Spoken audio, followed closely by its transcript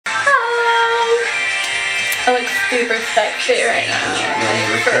I look super sexy right now.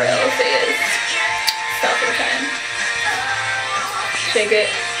 Like, for real, serious. Stop the time. Shake it.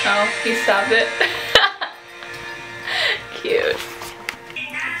 Oh, he stopped it. Cute.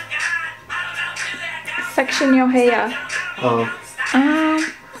 Section your hair. Oh. I'm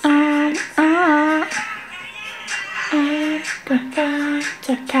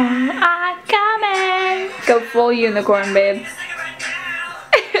coming. Go full unicorn, babe.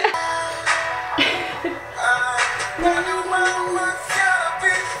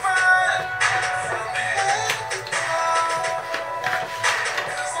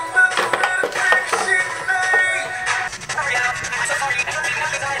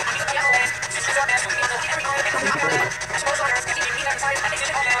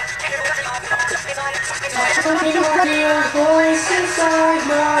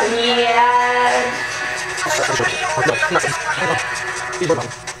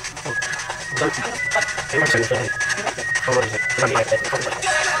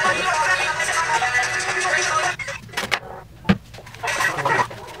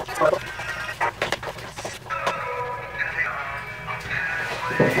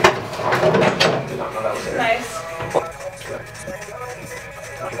 Nice.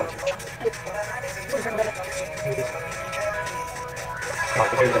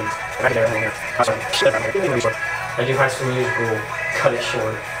 I do High School Musical, cut it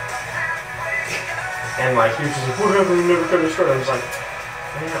short. And like, he was just like, what happened, you never cut it short? I was like,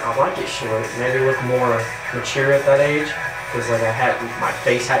 man, I like it short. Maybe look more mature at that age. Because like my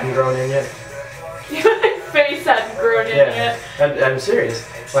face hadn't grown in yet. My face hadn't grown in yet. I'm serious.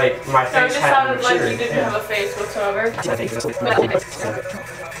 Like, my face hadn't matured. Like you didn't have a face whatsoever.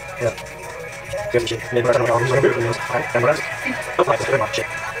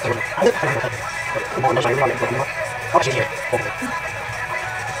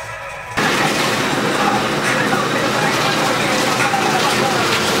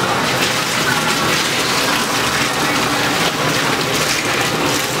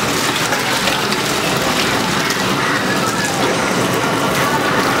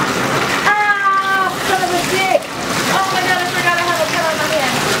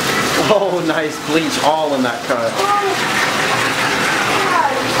 Oh, nice bleach all in that cut.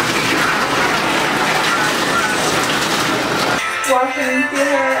 Washing your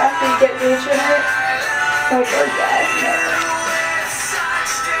hair after you get bleach in it. Like orgasmic.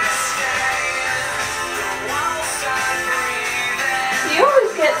 You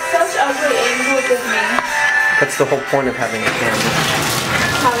always get such ugly angles with me. That's the whole point of having a camera.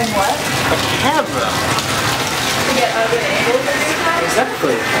 Having what? A camera! To get ugly angles with you guys?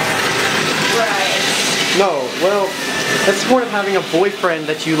 Exactly. Right. No, well, that's the point of having a boyfriend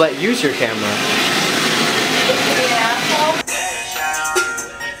that you let use your camera. Yeah.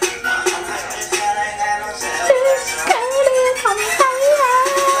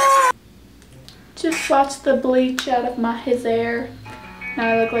 Just watch the bleach out of his hair. Now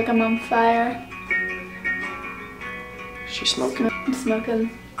I look like I'm on fire. She's smoking. I'm smoking.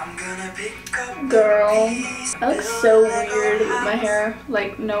 Girl, I look so weird with my hair,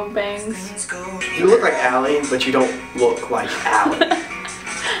 like no bangs. You look like Allie, but you don't look like Allie.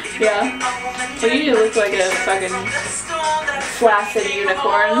 Yeah. Well, you look like a fucking flaccid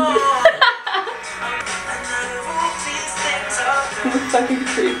unicorn. You're fucking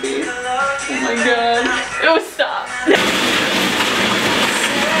creepy. Oh my god. Oh, stop.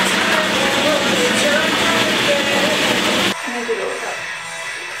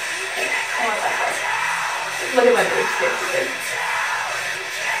 Look at my boobs, dude.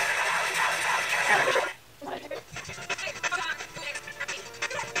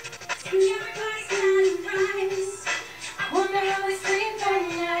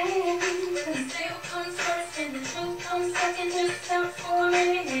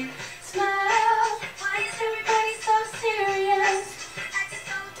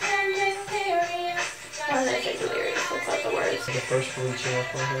 The first bleaching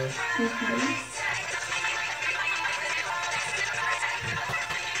off my hair.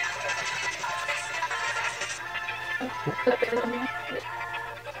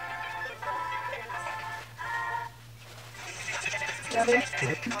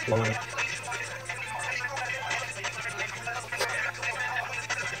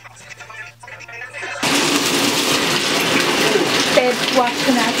 Babe, watch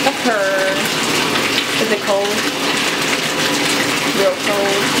the match of her. Is it cold? Real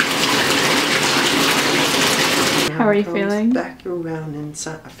cold. How are you feeling? Back around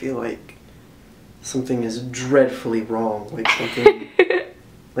inside. I feel like something is dreadfully wrong. Like something,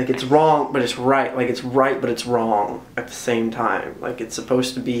 like it's wrong, but it's right. Like it's right, but it's wrong at the same time. Like it's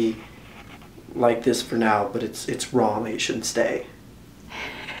supposed to be like this for now, but it's wrong. Like, it shouldn't stay.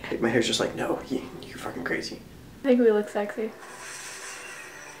 Like, my hair's just like, no, you're fucking crazy. I think we look sexy.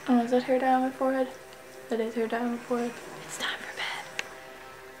 Oh, is that hair dye on my forehead? That is hair dye on my forehead. It's time for bed.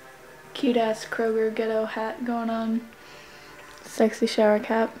 Cute ass Kroger ghetto hat going on. Sexy shower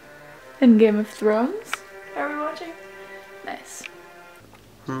cap. And Game of Thrones. Are we watching? Nice.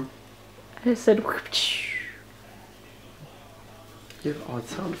 Hmm? I just said You have odd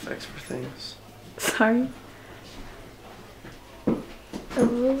sound effects for things. sorry.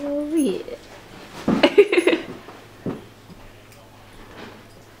 Oh yeah.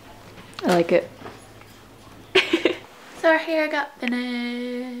 I like it. So our hair got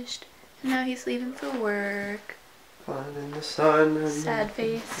finished. And now he's leaving for work. Fun in the sun. Sad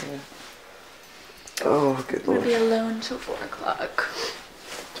face. Yeah. Oh, good We'll lord. be alone till 4 o'clock.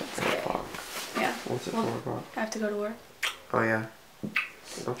 Till 4 o'clock. Yeah. What's at Well, 4 o'clock? I have to go to work. Oh yeah.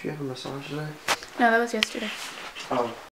 Don't you have a massage today? No, that was yesterday. Oh.